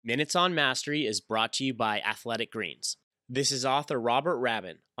Minutes on Mastery is brought to you by Athletic Greens. This is author Robert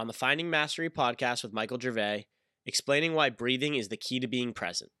Rabin on the Finding Mastery podcast with Michael Gervais, explaining why breathing is the key to being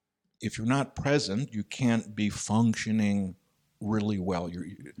present. If you're not present, you can't be functioning really well.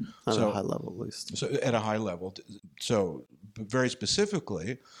 At a high level, at least. So at a high level. So very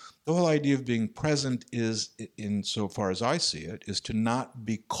specifically, the whole idea of being present is, insofar as I see it, is to not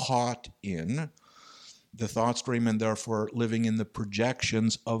be caught in the thought stream and therefore living in the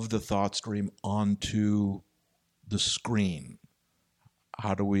projections of the thought stream onto the screen.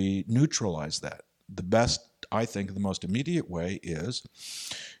 How do we neutralize that? The best, I think, the most immediate way is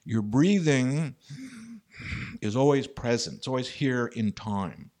your breathing is always present. It's always here in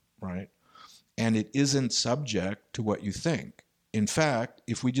time, right? And it isn't subject to what you think. In fact,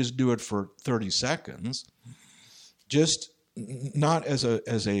 if we just do it for 30 seconds, just not as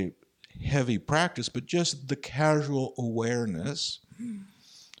a heavy practice, but just the casual awareness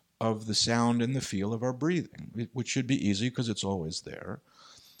of the sound and the feel of our breathing, which should be easy because it's always there.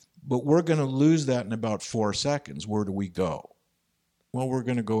 But we're going to lose that in about 4 seconds. Where do we go? Well, we're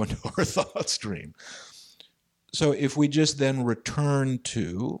going to go into our thought stream. So if we just then return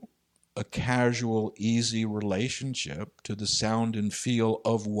to a casual, easy relationship to the sound and feel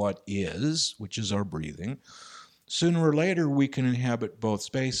of what is, which is our breathing, sooner or later we can inhabit both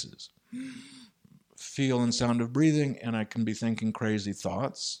spaces. Feel and sound of breathing, and I can be thinking crazy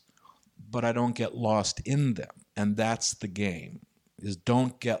thoughts, but I don't get lost in them. And that's the game, is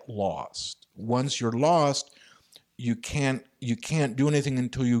don't get lost. Once you're lost, you can't do anything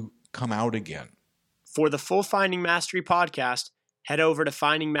until you come out again. For the full Finding Mastery podcast, head over to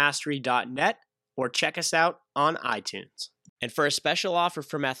findingmastery.net or check us out on iTunes. And for a special offer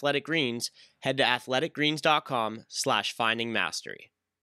from Athletic Greens, head to athleticgreens.com/findingmastery.